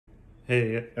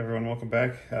Hey everyone, welcome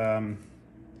back.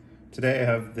 Today I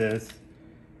have this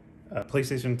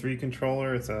PlayStation 3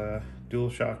 controller. It's a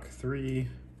Dualshock 3.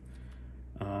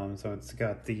 So it's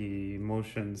got the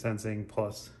motion sensing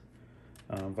plus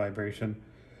vibration.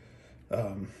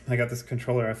 I got this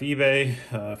controller off eBay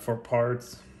for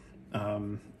parts.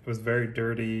 It was very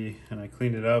dirty and I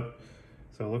cleaned it up,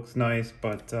 so it looks nice,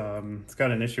 but it's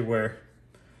got an issue where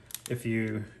if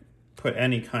you put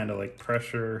any kind of like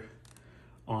pressure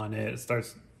on it, it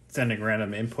starts sending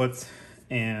random inputs,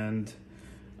 and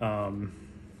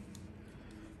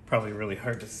probably really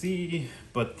hard to see,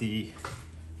 but the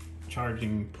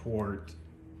charging port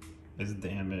is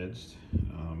damaged.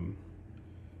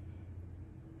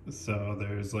 So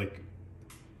there's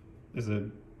a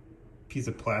piece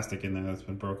of plastic in there that's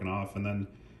been broken off, and then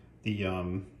the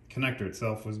connector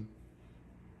itself was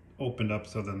opened up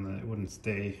so then it wouldn't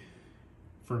stay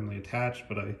firmly attached,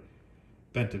 but I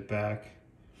bent it back.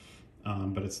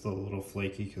 But it's still a little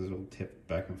flaky because it'll tip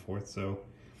back and forth. So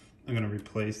I'm going to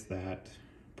replace that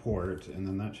port, and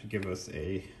then that should give us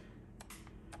a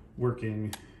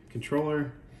working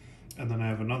controller. And then I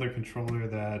have another controller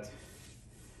that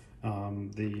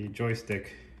the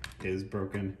joystick is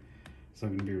broken, so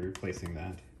I'm going to be replacing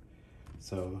that.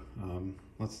 So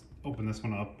let's open this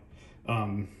one up.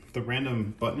 The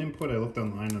random button input, I looked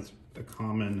online, that's a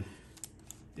common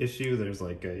issue. There's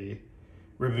like a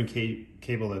ribbon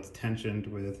cable that's tensioned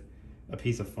with a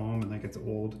piece of foam, and that gets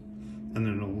old, and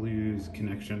then it'll lose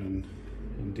connection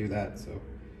and do that. So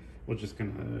we're just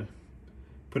gonna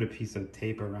put a piece of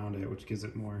tape around it, which gives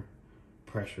it more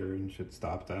pressure and should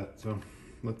stop that. So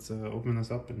let's open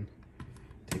this up and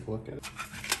take a look at it.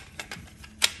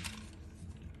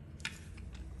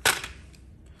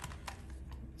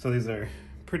 So these are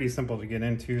pretty simple to get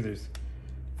into. There's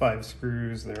 5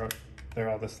 screws. They're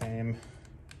all the same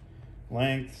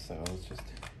length, so let's just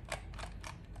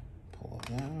pull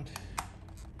it out.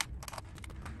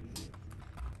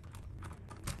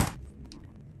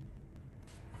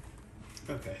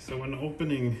 Okay, so when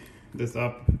opening this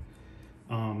up,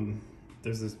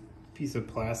 there's this piece of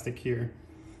plastic here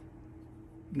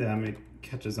that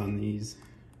catches on these,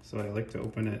 so I like to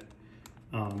open it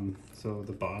so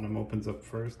the bottom opens up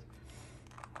first.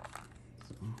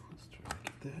 So let's try to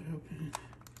get that open.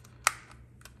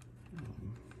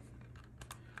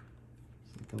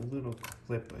 It's like a little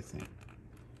clip, I think,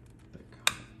 that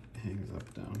hangs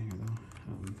up down here though.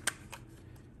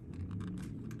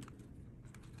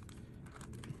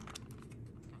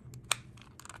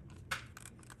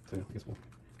 So I guess we'll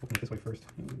open it this way first.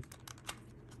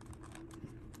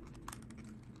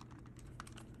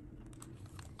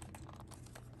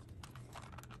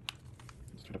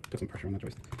 Let's try to put some pressure on that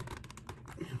joystick.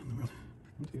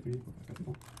 1, 2, 3, 4, 5, 6,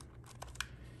 7.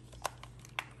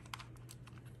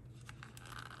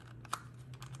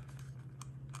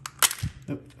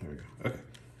 Oh, there we go. Okay.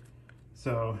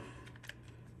 So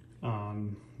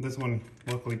this one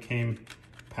luckily came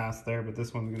past there, but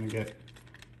this one's going to get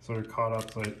sort of caught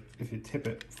up. So if you tip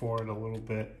it forward a little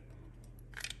bit,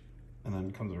 and then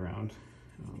it comes around,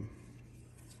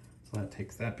 so that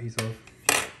takes that piece off.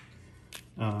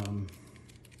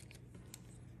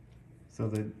 So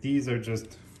these are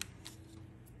just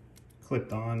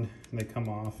clipped on, and they come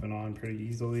off and on pretty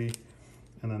easily,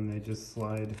 and then they just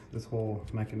slide. This whole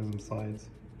mechanism slides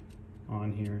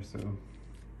on here, so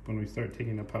when we start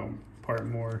taking it apart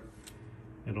more,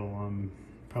 it'll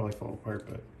probably fall apart,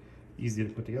 but easy to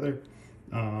put together.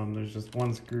 There's just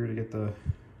one screw to get the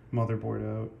motherboard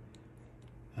out,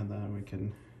 and then we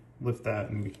can lift that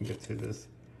and we can get to this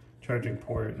charging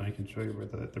port, and I can show you where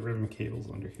the ribbon cable's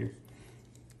under here.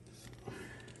 So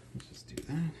let's just do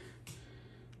that.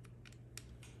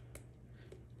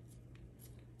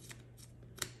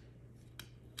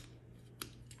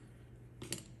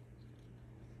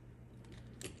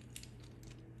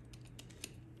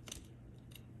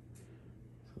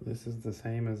 This is the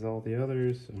same as all the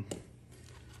others. So.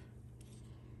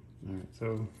 All right,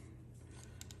 so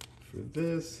for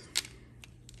this,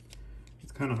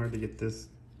 it's kind of hard to get this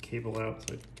cable out,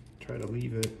 so I try to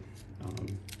leave it.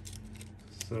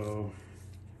 So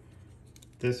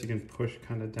this you can push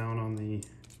kind of down on the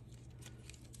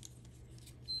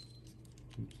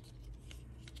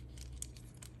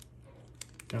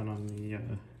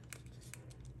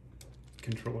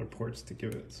controller ports to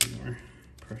give it some more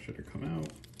pressure to come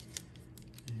out.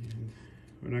 And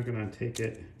we're not going to take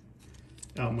it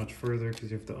out much further because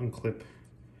you have to unclip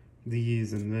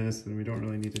these and this, and we don't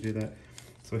really need to do that.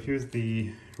 So here's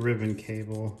the ribbon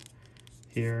cable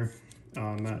here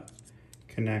that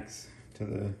connects to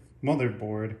the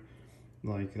motherboard,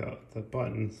 like the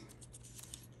buttons,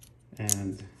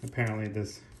 and apparently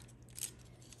this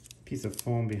piece of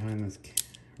foam behind this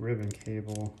ribbon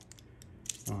cable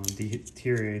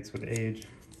deteriorates with age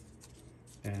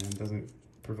and doesn't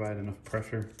provide enough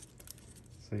pressure.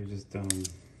 So you just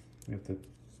you have to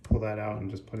pull that out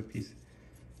and just put a piece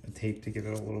of tape to give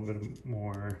it a little bit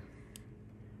more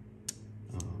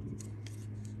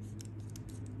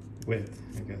width,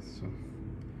 I guess. So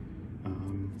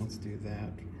let's do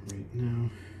that right now.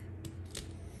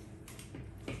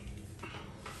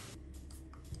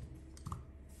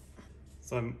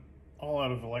 So I'm all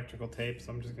out of electrical tape,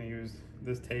 so I'm just going to use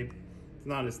this tape. It's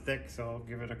not as thick, so I'll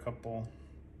give it a couple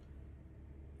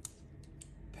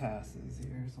passes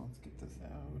here. So let's get this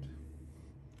out.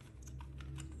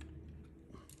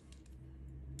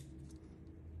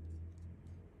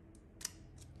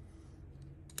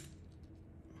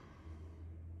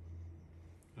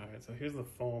 All right, so here's the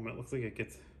foam. It looks like it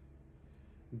gets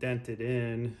dented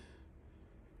in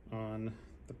on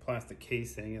the plastic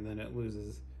casing, and then it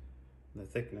loses the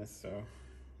thickness. So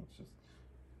let's just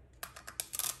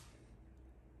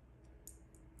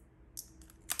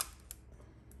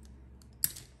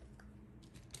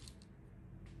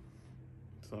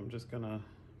I'm just gonna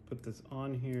put this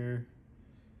on here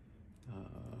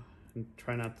and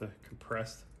try not to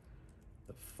compress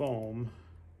the foam,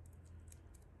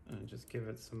 and just give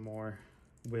it some more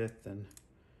width and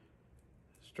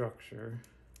structure.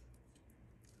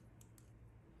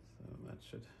 So that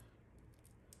should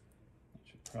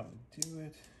probably do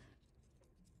it.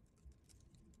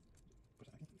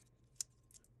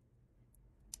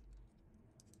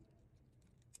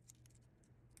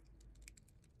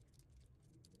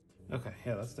 Okay,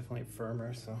 yeah, that's definitely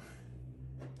firmer. So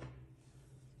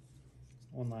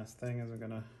one last thing is we're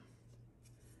gonna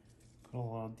put a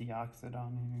little deoxide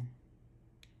on here.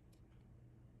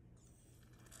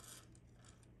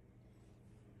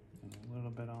 And a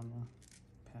little bit on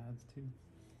the pads too.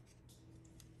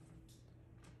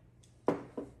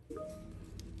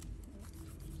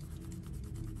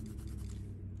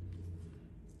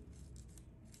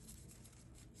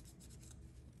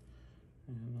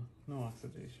 And no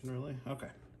oxidation really. Okay.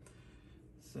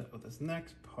 So this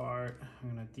next part, I'm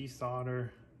gonna desolder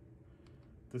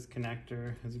this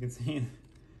connector. As you can see,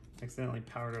 I accidentally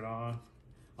powered it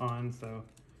on. So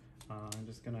I'm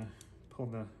just gonna pull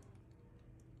the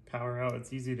power out.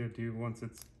 It's easy to do once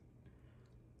it's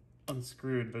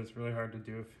unscrewed, but it's really hard to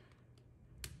do if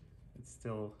it's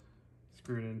still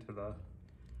screwed into the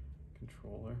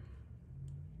controller.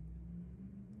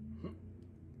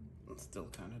 It's still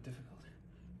kind of difficult.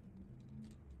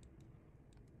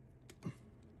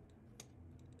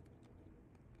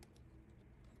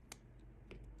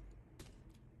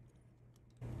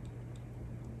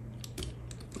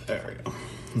 There we go.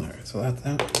 All right, so that's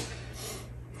that.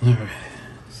 All right,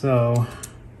 so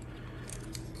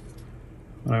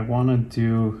what I want to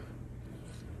do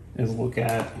is look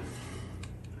at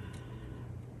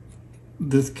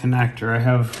this connector. I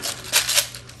have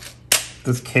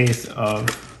this case of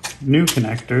new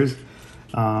connectors,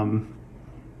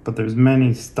 but there's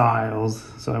many styles,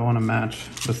 so I want to match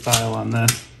the style on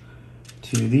this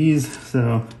to these.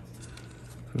 So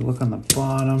if we look on the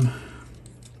bottom,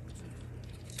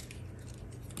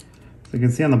 so you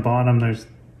can see on the bottom there's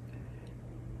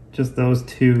just those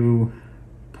 2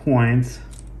 points,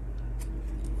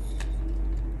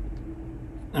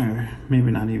 or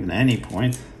maybe not even any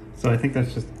points. So I think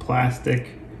that's just plastic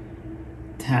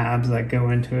tabs that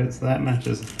go into it, so that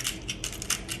matches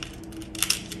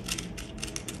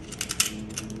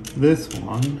this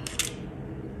one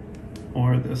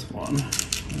or this one.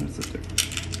 What's the difference?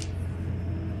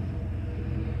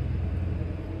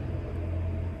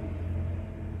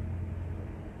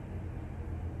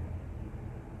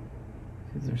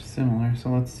 These are similar, so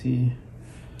let's see.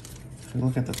 If we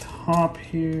look at the top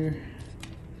here,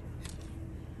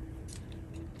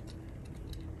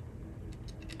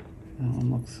 that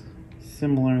one looks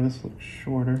similar. This looks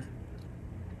shorter.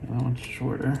 That one's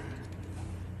shorter.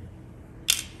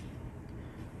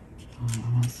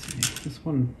 Let's see. This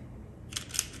one.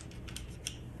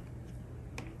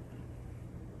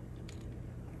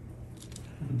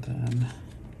 And then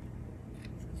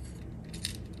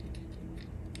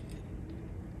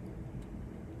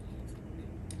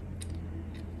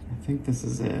I think this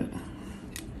is it.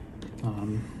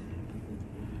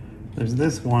 There's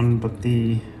this one, but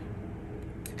the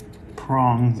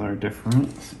prongs are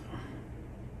different.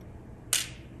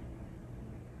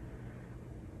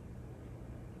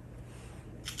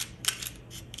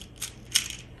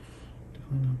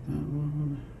 Definitely not that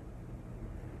one.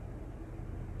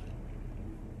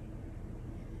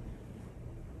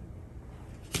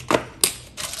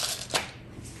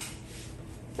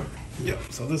 Yep,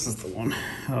 So this is the one.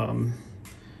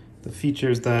 The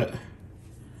features that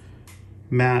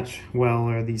match well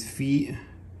are these feet.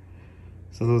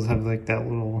 So those have like that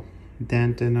little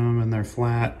dent in them and they're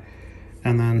flat.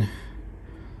 And then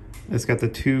it's got the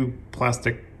two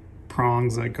plastic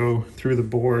prongs that go through the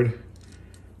board,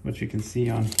 which you can see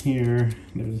on here.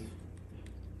 There's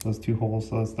those two holes,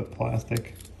 so that's the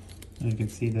plastic. And you can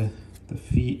see the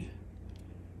feet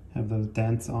have those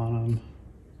dents on them.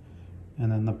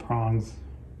 And then the prongs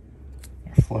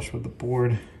are flush with the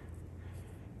board.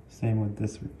 Same with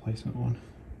this replacement one.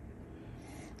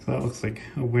 So that looks like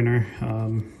a winner.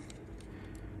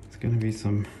 It's gonna be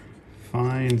some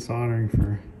fine soldering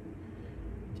for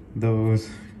those.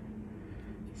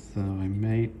 So I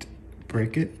might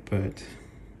break it, but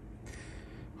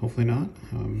hopefully not.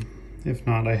 If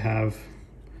not, I have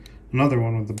another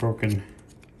one with the broken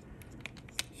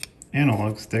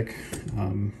analog stick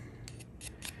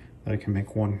that I can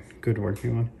make one good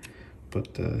working one.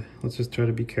 But let's just try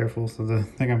to be careful. So the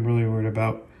thing I'm really worried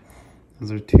about is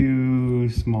there are two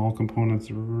small components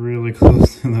really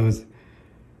close to those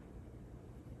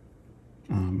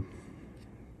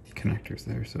connectors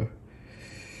there. So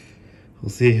we'll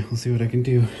see what I can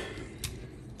do. If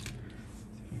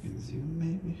I can zoom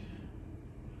maybe.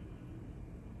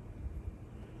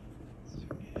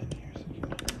 Zoom in here so you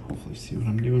can hopefully see what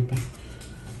I'm doing back.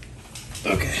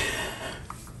 Okay.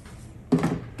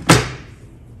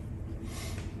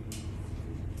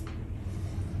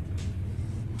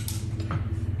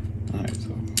 Alright, so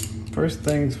first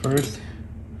things first,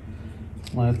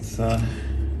 let's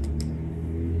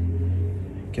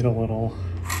get a little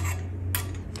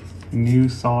new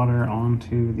solder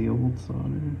onto the old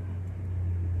solder.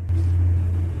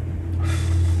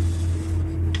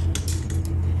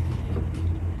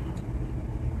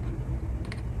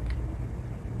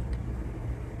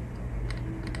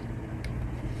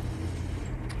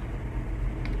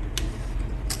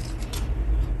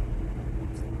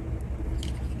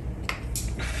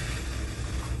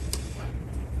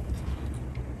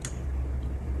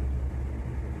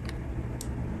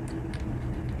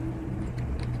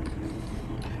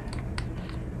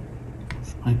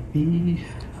 Might be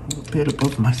a little bit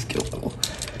above my skill level.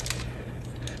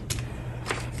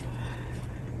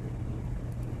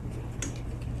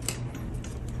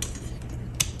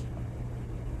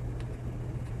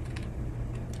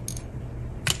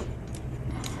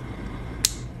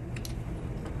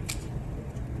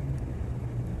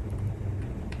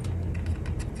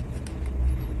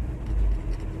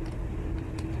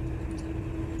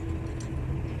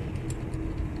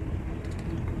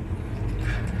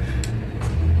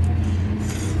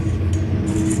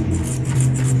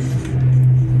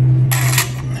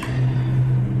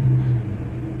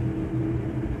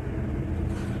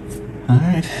 All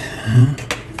right.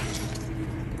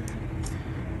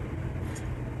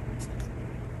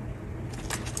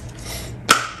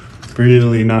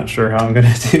 Really not sure how I'm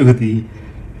gonna do with the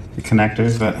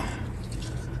connectors, but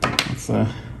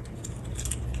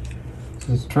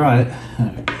let's try it. All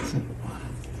right,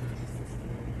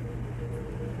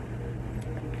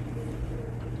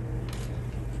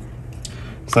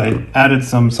 so I added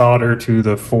some solder to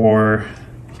the 4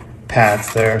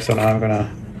 pads there, so now I'm gonna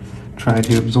try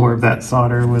to absorb that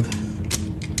solder with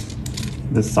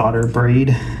the solder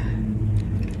braid.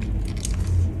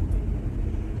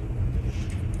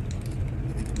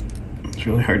 It's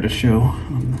really hard to show.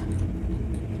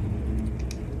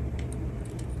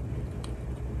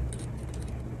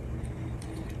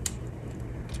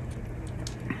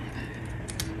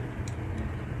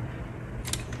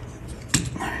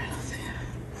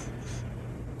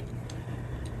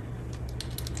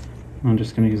 I'm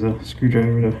just going to use a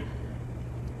screwdriver to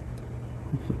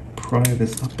pry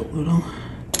this up a little.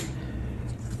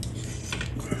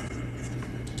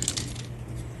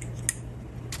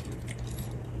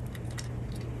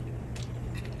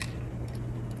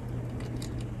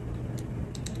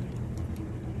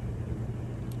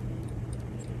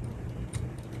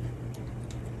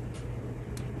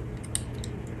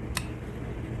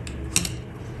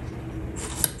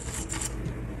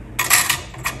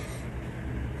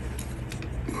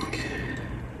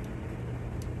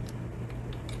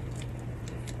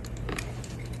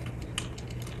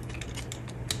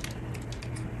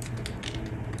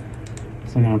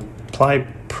 So I'm going to apply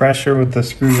pressure with the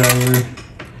screwdriver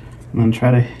and then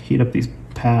try to heat up these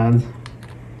pads.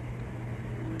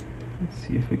 Let's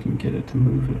see if we can get it to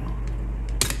move it.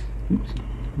 Oops,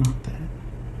 not that.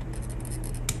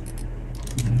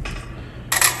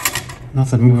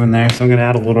 Nothing moving there, so I'm going to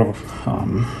add a little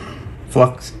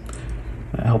flux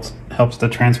that helps to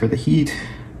transfer the heat.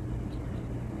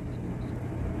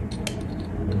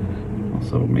 Also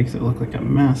also makes it look like a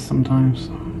mess sometimes.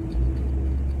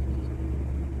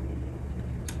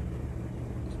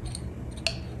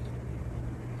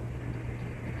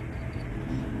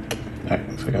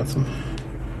 Alright, so I got some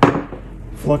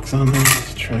flux on there.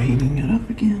 Let's try heating it up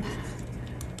again.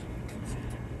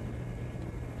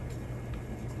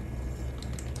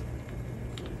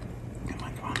 Come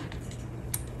on, come on.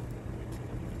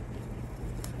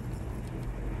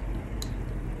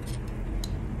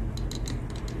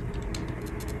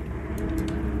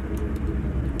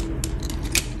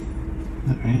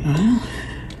 Alright, well,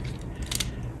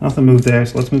 nothing moved there,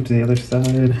 so let's move to the other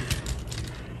side.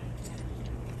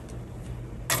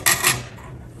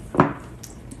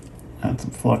 Add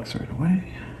some flux right away.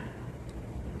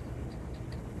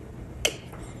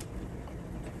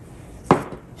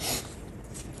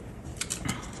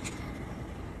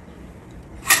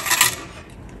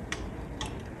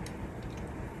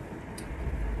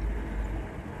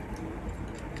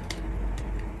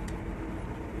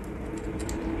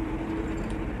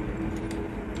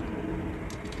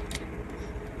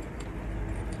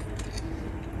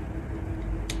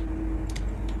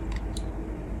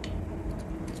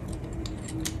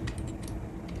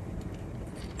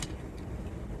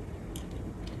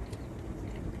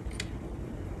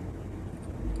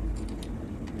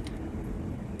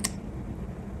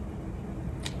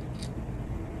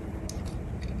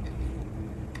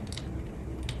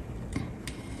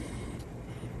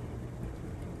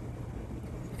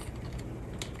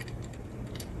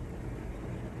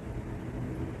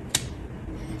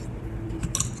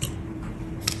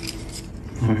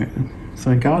 Alright,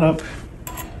 so I got up.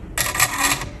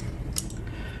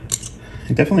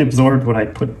 I definitely absorbed what I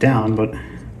put down, but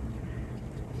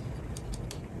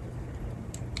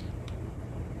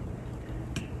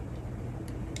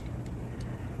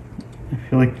I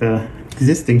feel like the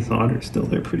existing solder is still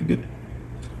there pretty good.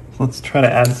 So let's try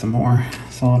to add some more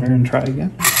solder and try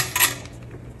again.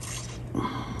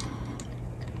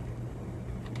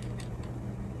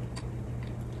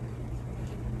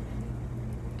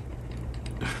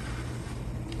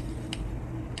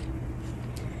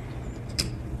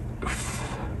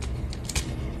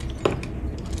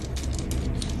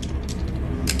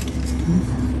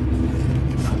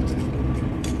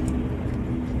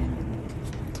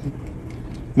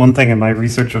 One thing in my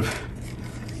research of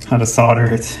how to solder,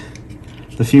 it's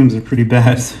the fumes are pretty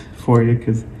bad for you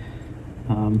because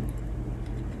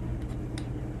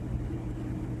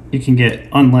you can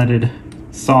get unleaded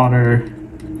solder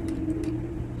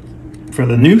for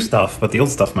the new stuff, but the old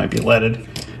stuff might be leaded,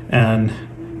 and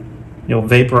you'll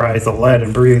vaporize the lead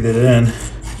and breathe it in,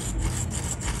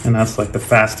 and that's like the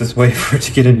fastest way for it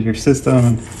to get into your system.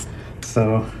 And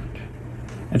so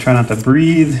I try not to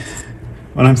breathe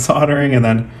when I'm soldering, and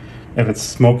then if it's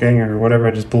smoking or whatever,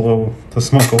 I just blow the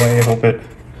smoke away. I hope it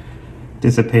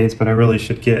dissipates, but I really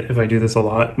should get, if I do this a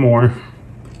lot more,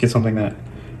 get something that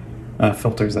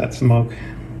filters that smoke.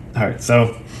 All right,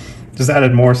 so just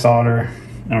added more solder,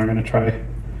 and we're gonna try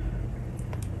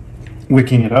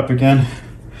wicking it up again.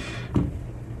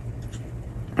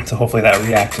 So hopefully that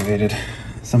reactivated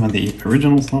some of the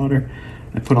original solder.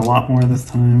 I put a lot more this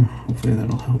time. Hopefully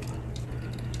that'll help.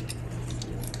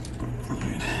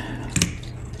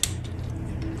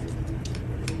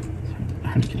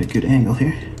 Hard to get a good angle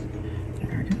here.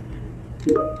 There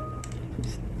we go.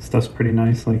 This stuff's pretty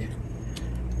nice. Like,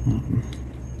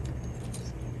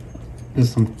 there's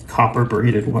some copper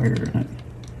braided wire in it.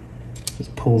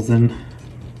 Just pulls in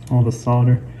all the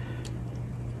solder.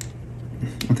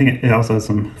 I think it also has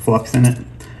some flux in it.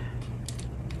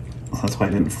 So that's why I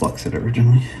didn't flux it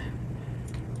originally.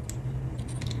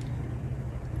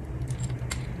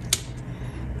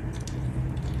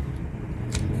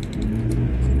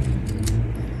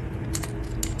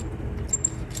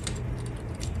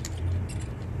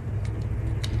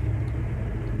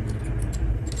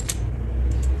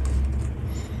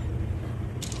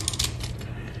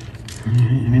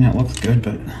 I mean, it looks good,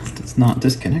 but it's not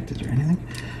disconnected or anything.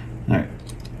 All right,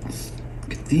 let's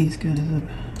get these guys up.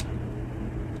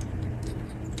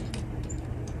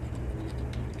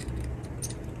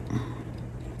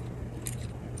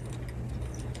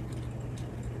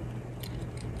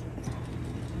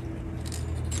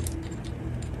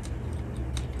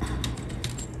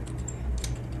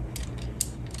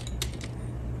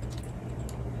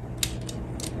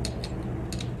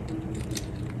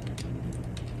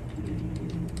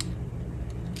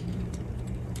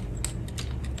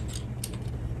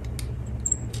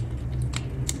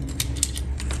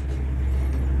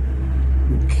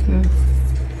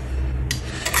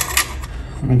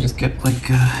 Let me just get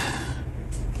like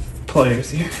pliers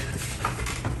here.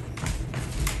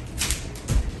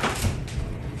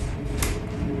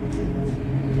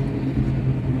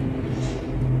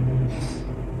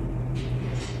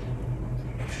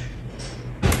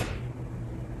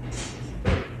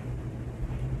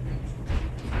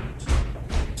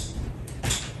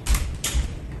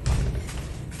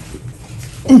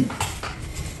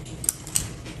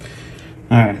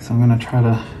 Alright, so I'm going to try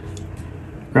to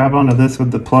grab onto this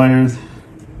with the pliers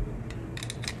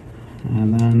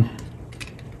and then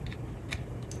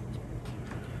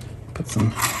put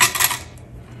some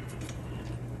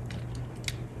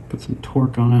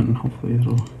torque on it and hopefully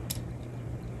it'll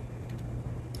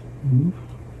move.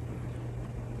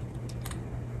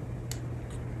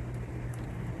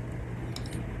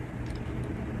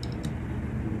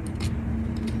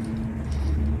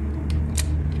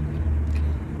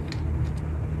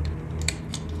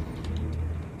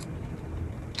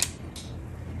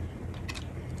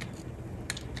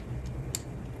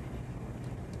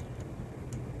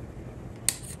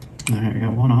 Alright, I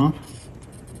got one off.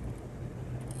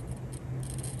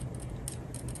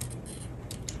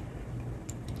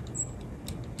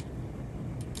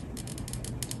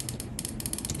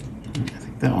 I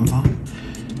think that one's off.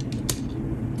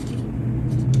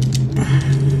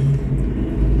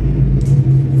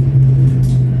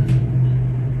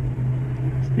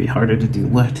 It'd be harder to do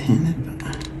left-handed,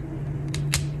 but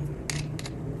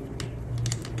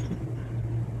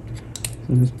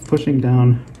so just pushing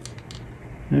down.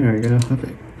 There we go.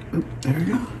 Okay. Oh, there we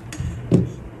go.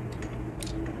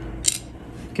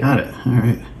 Got it. All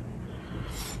right.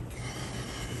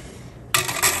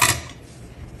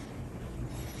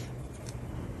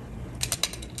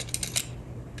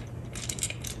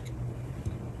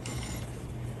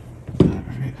 All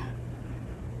right.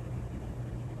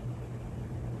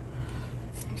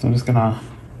 So I'm just gonna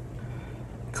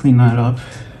clean that up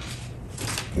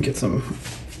and get some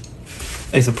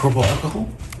isopropyl alcohol.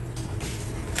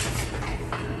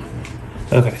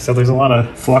 Okay, so there's a lot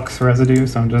of flux residue,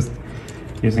 so I'm just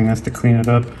using this to clean it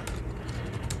up.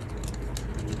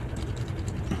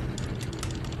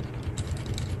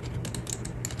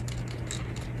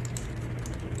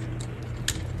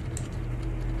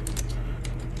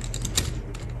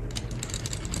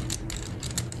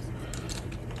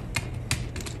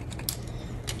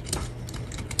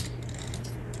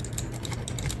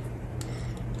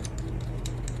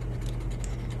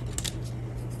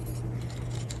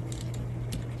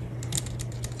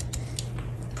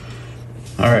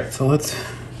 All right, so let's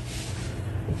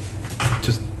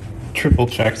just triple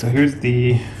check. So here's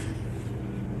the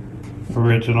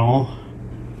original,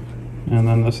 and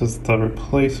then this is the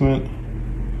replacement.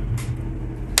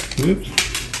 Oops.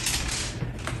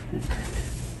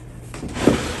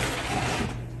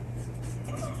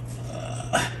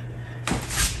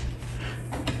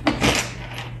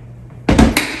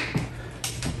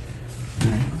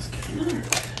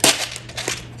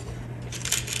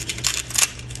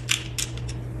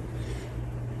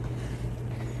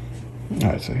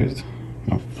 Alright, so here's,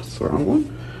 no, that's the wrong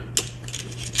one.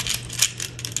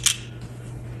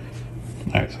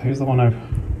 Alright, so here's the one I've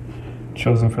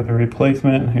chosen for the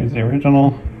replacement. Here's the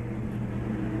original.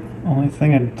 Only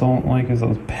thing I don't like is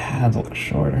those pads look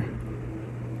shorter.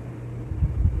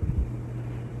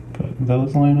 But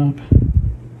those line up.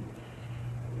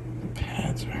 The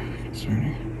pads are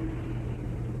concerning.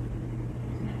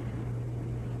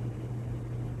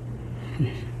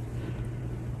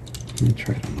 Let me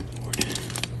try it on the board.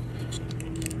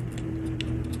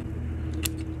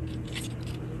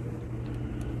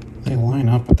 They line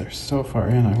up, but they're so far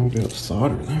in, I won't be able to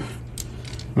solder them.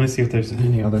 Let me see if there's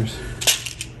any others.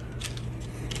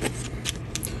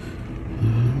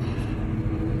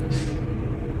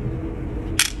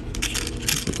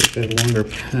 Looks like they have longer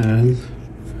pads.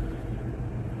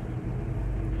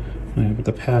 Yeah, but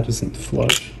the pad isn't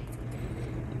flush.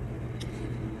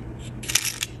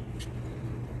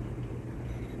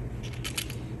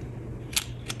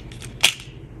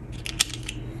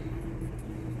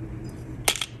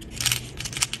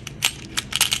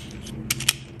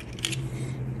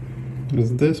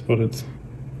 Is this, but it's,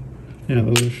 yeah,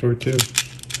 those are short too.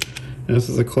 And this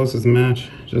is the closest match,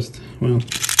 just, well,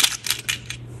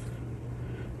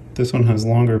 this one has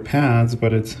longer pads,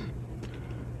 but it's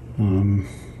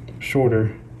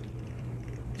shorter.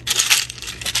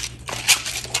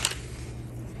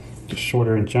 Just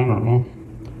shorter in general.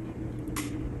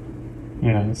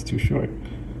 Yeah, it's too short.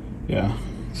 Yeah,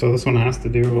 so this one has to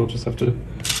do, we'll just have to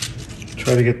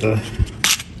try to get the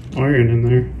iron in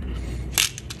there.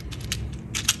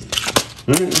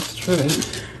 Alright, let's try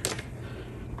it.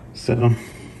 So, I don't know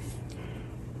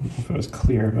if it was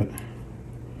clear, but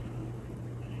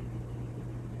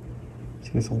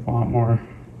see, there's a lot more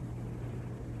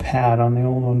pad on the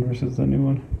old one versus the new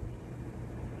one.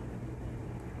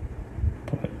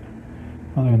 But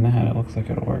other than that, it looks like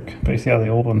it'll work. But you see how the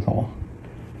old one's all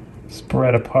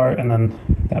spread apart, and then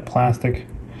that plastic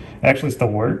actually still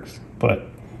works, but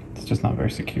it's just not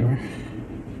very secure.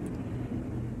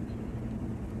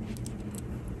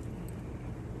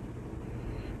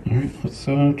 Alright, let's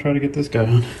try to get this guy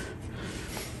on.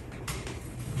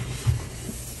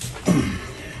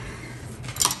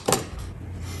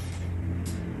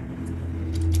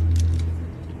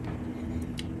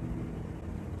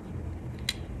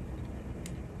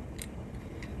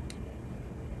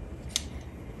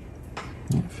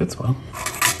 It fits well.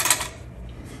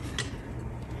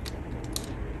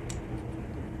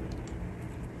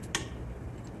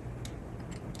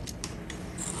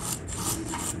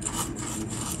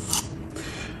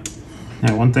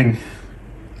 Now, one thing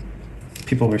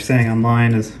people were saying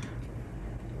online is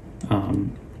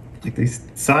like these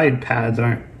side pads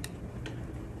aren't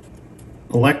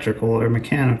electrical or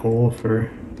mechanical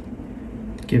for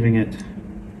giving it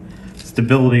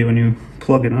stability when you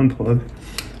plug and unplug.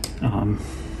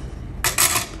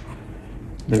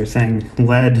 They were saying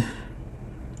lead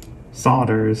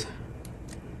solder is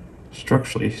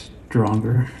structurally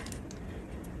stronger.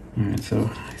 Alright,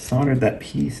 so I soldered that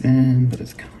piece in, but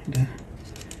it's kind of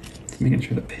making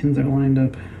sure the pins are lined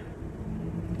up.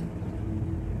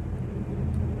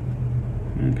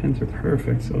 And the pins are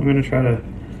perfect, so I'm going to try to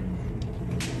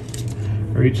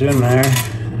reach in there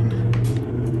and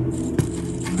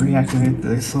reactivate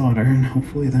the solder, and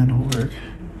hopefully that'll work.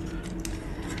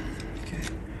 Okay.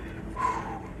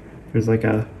 There's like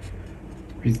a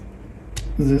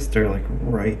resistor like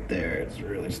right there. It's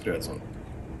really stressful.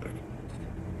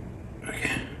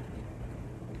 Okay.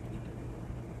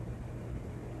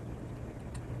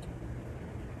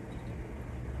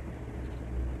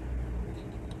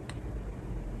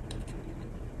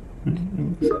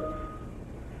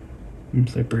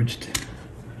 Oops, I bridged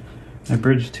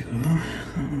too low.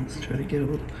 Let's try to get a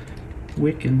little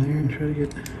wick in there and try to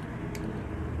get.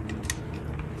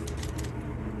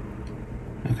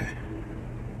 Okay.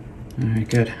 Alright,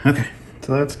 good. Okay,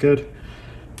 so that's good.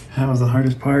 That was the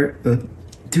hardest part. The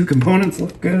two components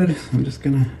look good. I'm just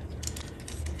gonna.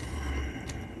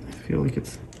 I feel like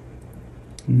it's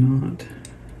not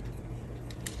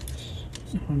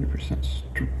 100%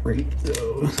 straight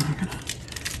though, so I'm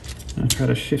gonna try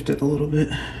to shift it a little bit.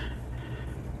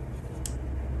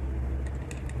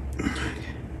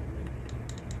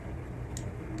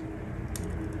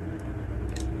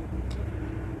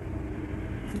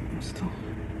 Still.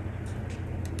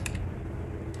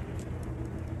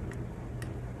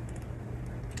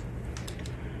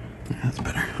 Yeah, that's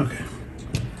better. Okay.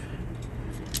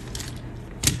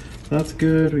 So that's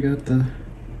good. We got the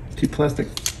two plastic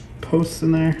posts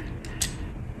in there.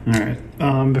 All right.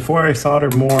 Before I solder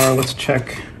more, let's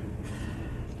check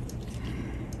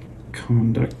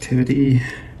conductivity. I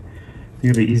think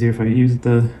it'll be easier if I use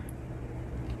the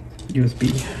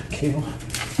USB cable.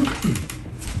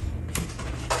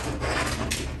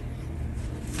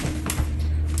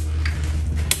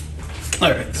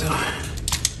 All right, so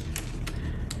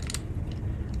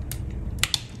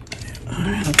all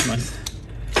right, that's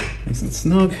nice and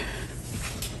snug.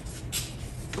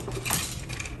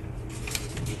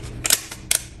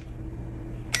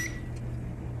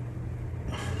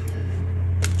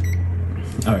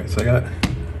 All right, so I got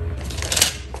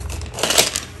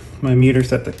my meter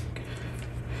set to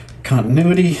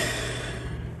continuity.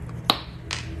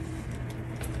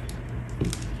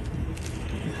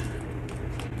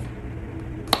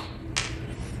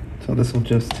 So this will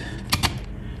just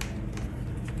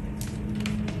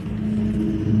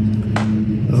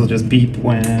beep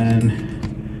when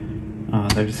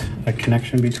there's a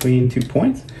connection between 2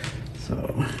 points.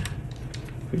 So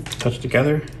we touch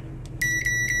together.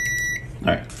 All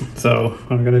right, so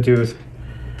what I'm gonna do is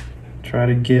try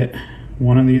to get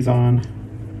one of these on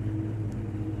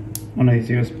one of these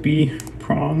USB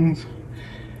prongs.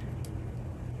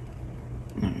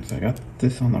 All right, so I got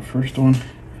this on the first one.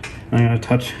 I'm gonna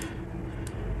touch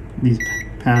these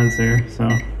pads there, so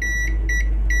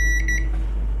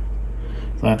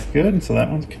that's good. So that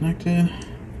one's connected.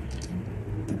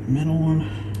 The middle one.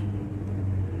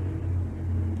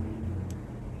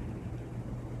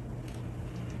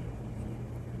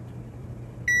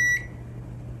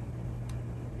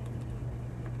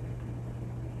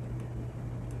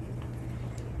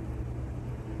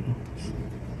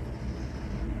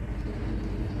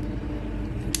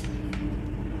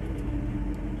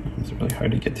 It's really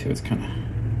hard to get to. It's kind of.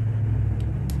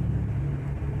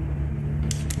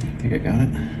 I think I got it.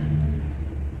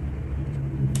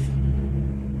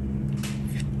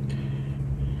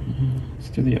 Let's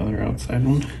do the other outside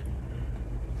one.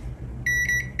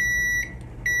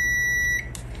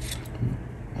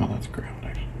 Oh, that's ground.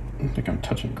 I don't think I'm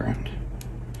touching ground.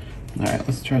 All right,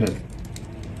 let's try to do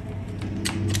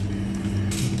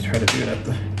it at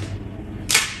the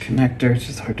connector. It's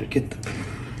just hard to get the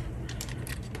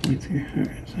points here. All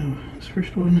right, so this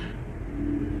first one,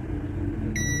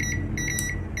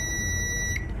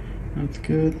 that's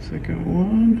good. Second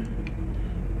one,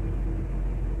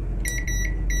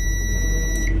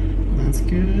 that's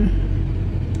good.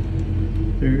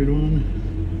 Third one,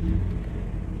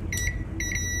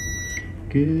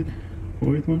 good.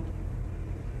 Fourth one,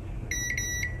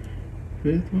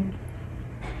 fifth one.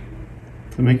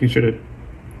 So making sure to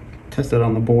test it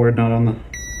on the board, not on the...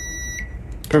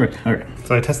 Perfect. All right.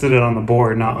 So I tested it on the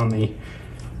board, not on the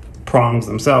prongs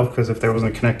themselves, because if there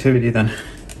wasn't connectivity, then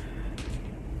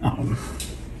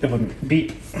it wouldn't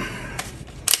beat. All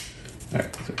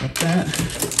right. So got that.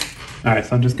 All right.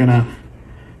 So I'm just gonna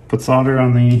put solder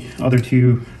on the other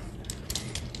two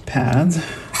pads,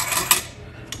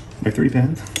 or three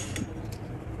pads.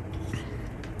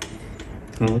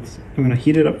 So I'm gonna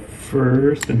heat it up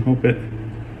first and hope it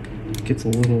gets a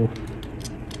little,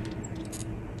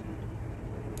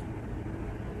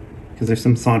 because there's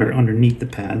some solder underneath the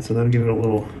pad, so that'll give it a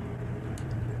little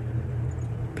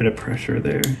bit of pressure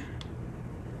there,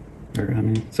 or I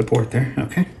mean support there.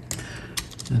 Okay,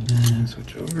 and then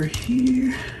switch over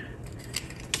here.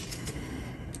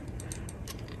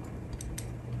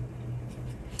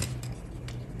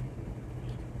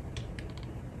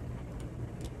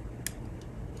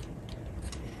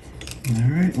 All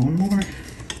right, one more.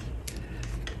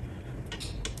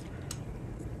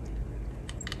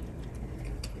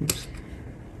 Oops.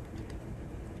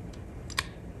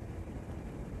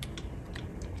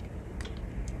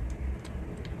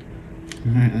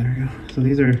 All right, there we go. So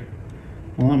these are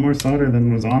a lot more solder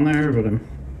than was on there, but I'm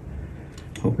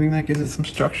hoping that gives it some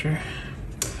structure.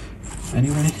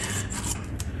 Anyway,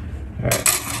 all right.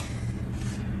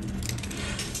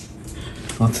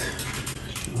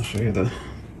 I'll show you the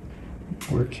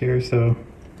work here. So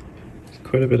there's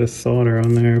quite a bit of solder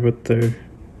on there, but I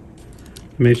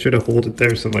made sure to hold it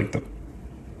there so like the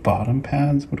bottom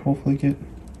pads would hopefully get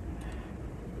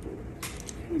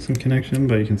some connection,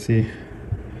 but you can see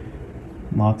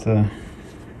lots of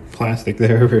plastic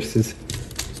there versus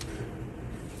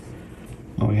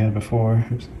what we had before.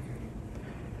 Oops.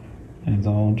 And it's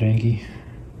all janky.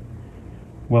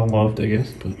 Well loved, I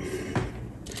guess, but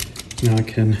now I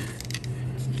can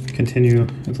continue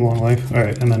its long life. All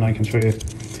right, and then I can show you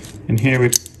in here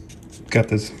we've got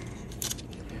this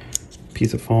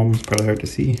piece of foam. It's probably hard to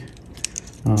see.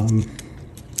 Only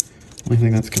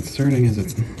thing that's concerning is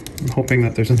I'm hoping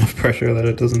that there's enough pressure that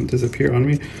it doesn't disappear on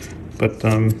me, but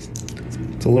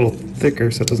it's a little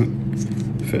thicker so it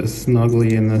doesn't fit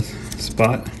snugly in this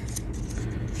spot.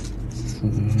 So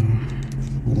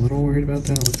I'm a little worried about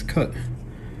that. Let's cut.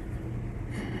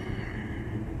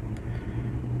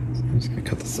 I'm just gonna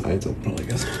cut the sides open, I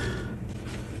guess.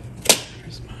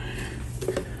 Here's my...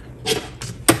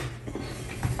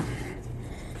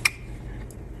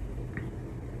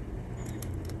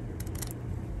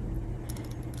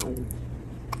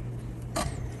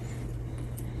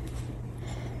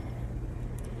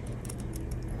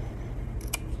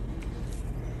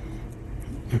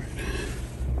 Alright.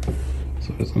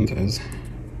 So I wasn't as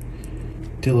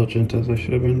diligent as I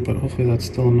should have been, but hopefully that's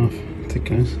still enough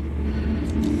thickness.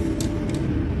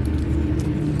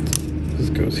 This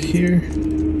goes here.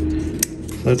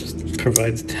 So that just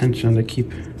provides tension to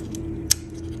keep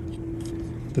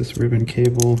this ribbon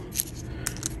cable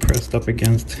pressed up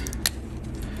against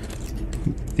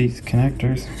these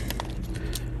connectors.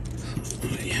 So,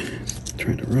 oh yeah, it's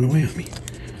trying to run away on me.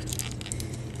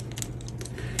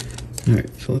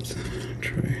 Alright, so let's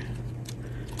try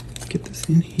get this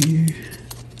in here.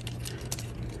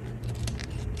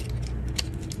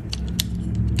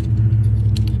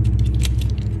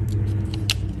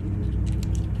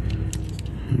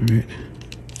 Alright.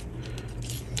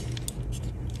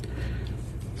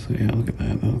 So yeah, look at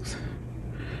that. That looks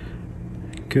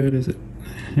good. Is it?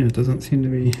 Yeah, it doesn't seem to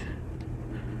be.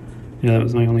 Yeah, that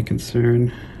was my only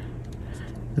concern,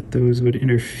 that those would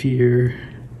interfere.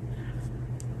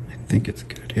 I think it's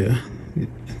good, yeah.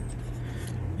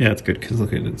 Yeah, it's good because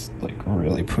look at it, it's like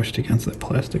really pushed against that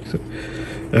plastic. So,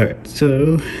 all right,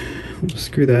 so we'll just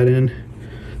screw that in,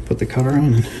 put the cover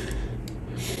on, and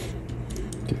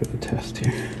give it a test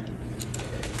here.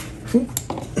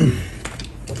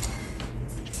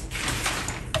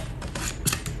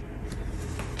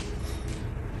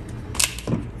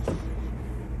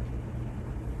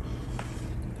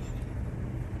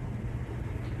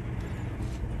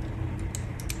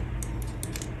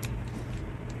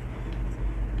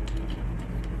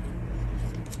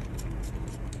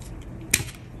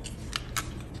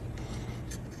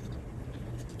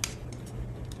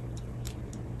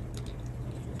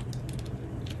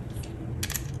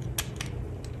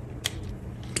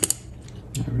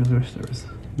 really wish there was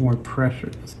more pressure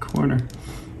in this corner.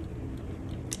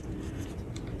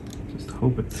 Just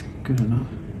hope it's good enough.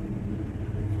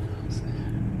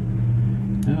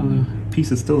 Now the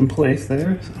piece is still in place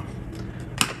there, so.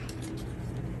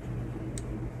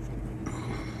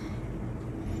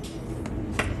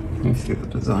 Let me see the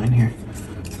design here.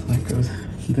 So that goes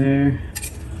there.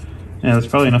 Yeah, there's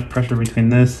probably enough pressure between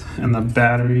this and the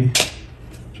battery,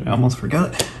 which I almost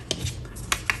forgot,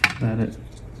 that it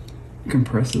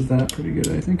compresses that pretty good,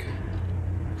 I think.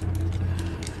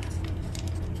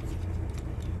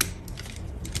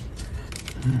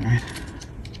 All right.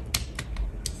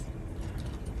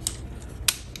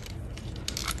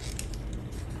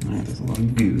 All right, there's a lot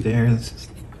of goo there. Let's just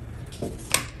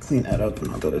clean that up,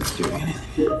 not that it's doing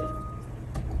anything.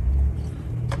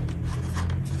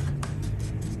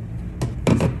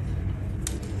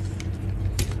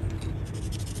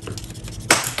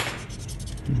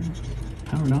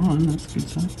 Powered on, that's a good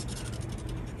sign.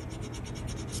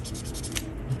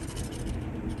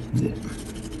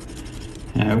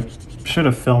 Yeah, I should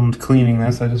have filmed cleaning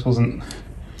this. I just wasn't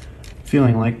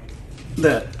feeling like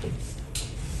that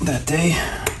day.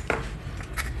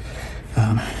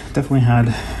 Definitely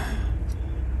had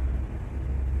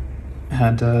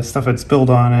stuff had spilled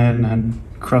on it and had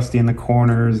crusty in the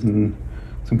corners and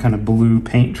some kind of blue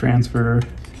paint transfer,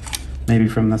 maybe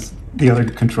from the other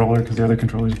controller, because the other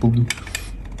controller is blue.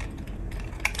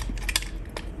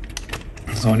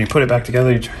 So when you put it back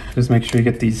together, you just make sure you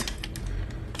get these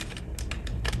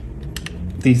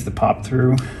to pop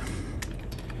through,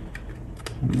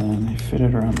 and then they fit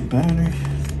it around the battery.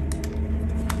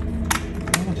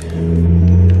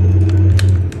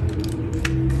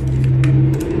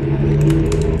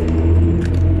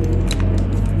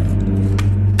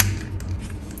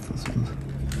 This one's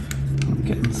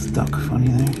getting stuck funny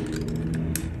there.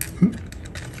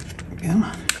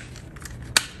 Yeah.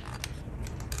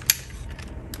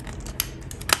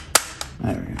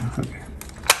 There we go. Okay.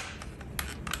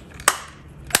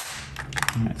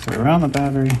 All right, so around the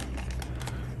battery,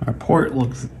 our port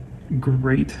looks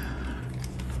great.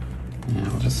 Yeah,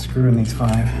 we'll just screw in these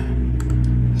 5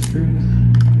 screws.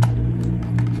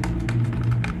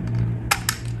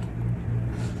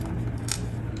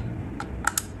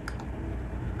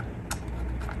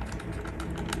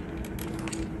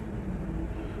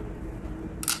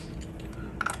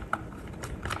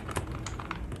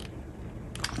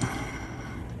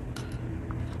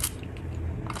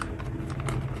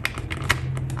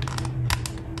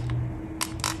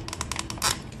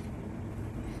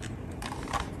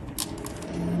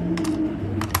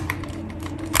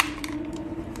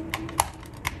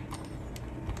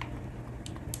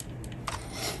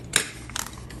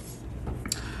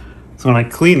 So when I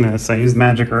clean this, I use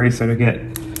magic eraser to get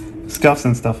scuffs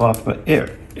and stuff off, but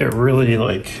it really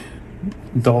like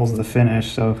dulls the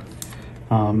finish. So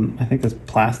I think this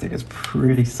plastic is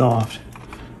pretty soft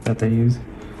that they use,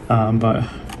 but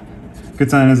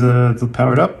good sign is it's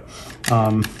powered up.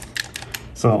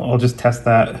 So I'll just test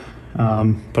that,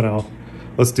 but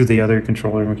let's do the other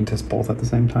controller and we can test both at the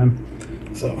same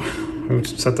time. So we'll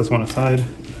just set this one aside.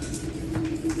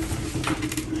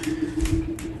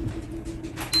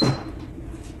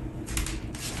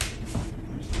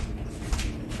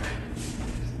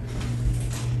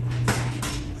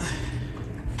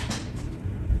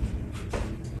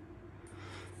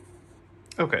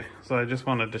 Okay, so I just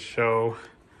wanted to show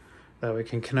that we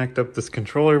can connect up this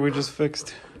controller we just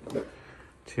fixed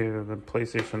to the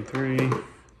PlayStation 3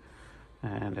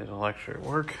 and it'll actually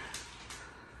work.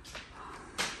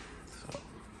 So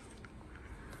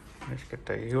let's get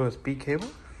the USB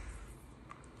cable.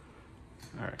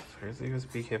 Alright, so here's the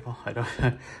USB cable.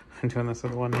 I'm doing this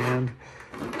with one hand,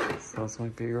 so this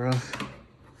might be rough.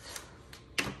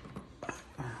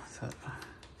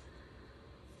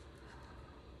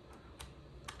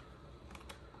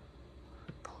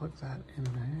 Plug that in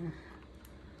there.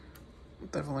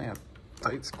 Definitely a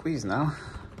tight squeeze now.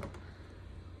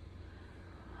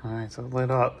 Alright, so it lit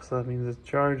up, so that means it's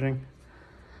charging.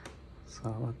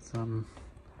 So let's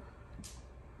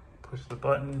push the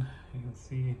button. You can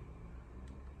see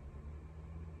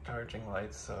charging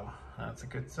lights, so that's a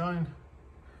good sign.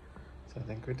 So I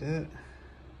think we did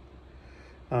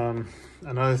it.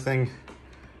 Another thing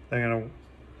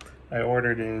I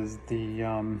ordered is the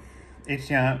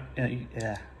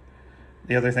HDMI.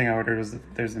 The other thing I ordered is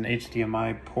there's an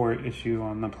HDMI port issue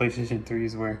on the PlayStation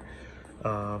 3s where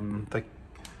the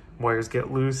wires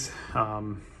get loose,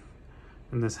 and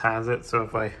this has it. So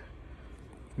if I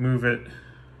move it,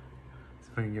 see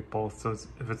if I can get both. So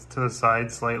if it's to the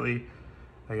side slightly,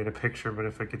 I get a picture, but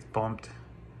if it gets bumped, it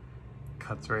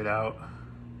cuts right out.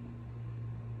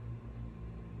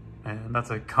 And that's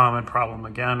a common problem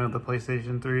again with the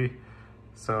PlayStation 3.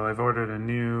 So I've ordered a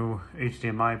new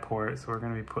HDMI port, so we're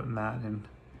going to be putting that in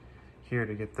here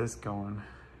to get this going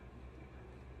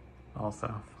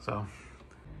also. So,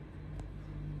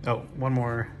 oh, one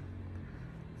more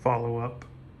follow-up.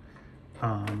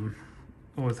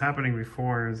 What was happening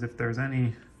before is if there's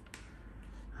any,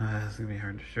 it's gonna be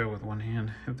hard to show with one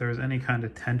hand, if there's any kind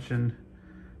of tension,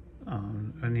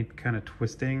 any kind of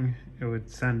twisting, it would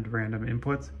send random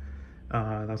inputs.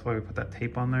 That's why we put that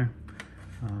tape on there.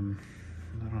 I don't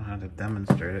know how to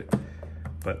demonstrate it,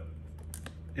 but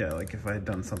yeah, like if I had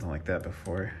done something like that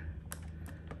before,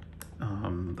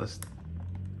 this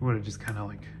would have just kind of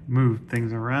like moved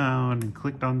things around and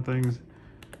clicked on things.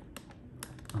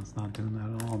 It's not doing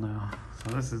that at all now.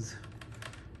 So this is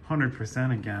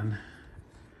 100% again,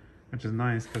 which is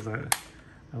nice because I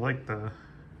like the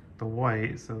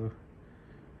white. So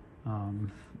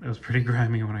it was pretty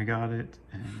grimy when I got it,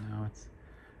 and now it's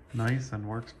nice and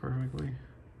works perfectly,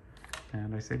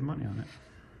 and I saved money on it.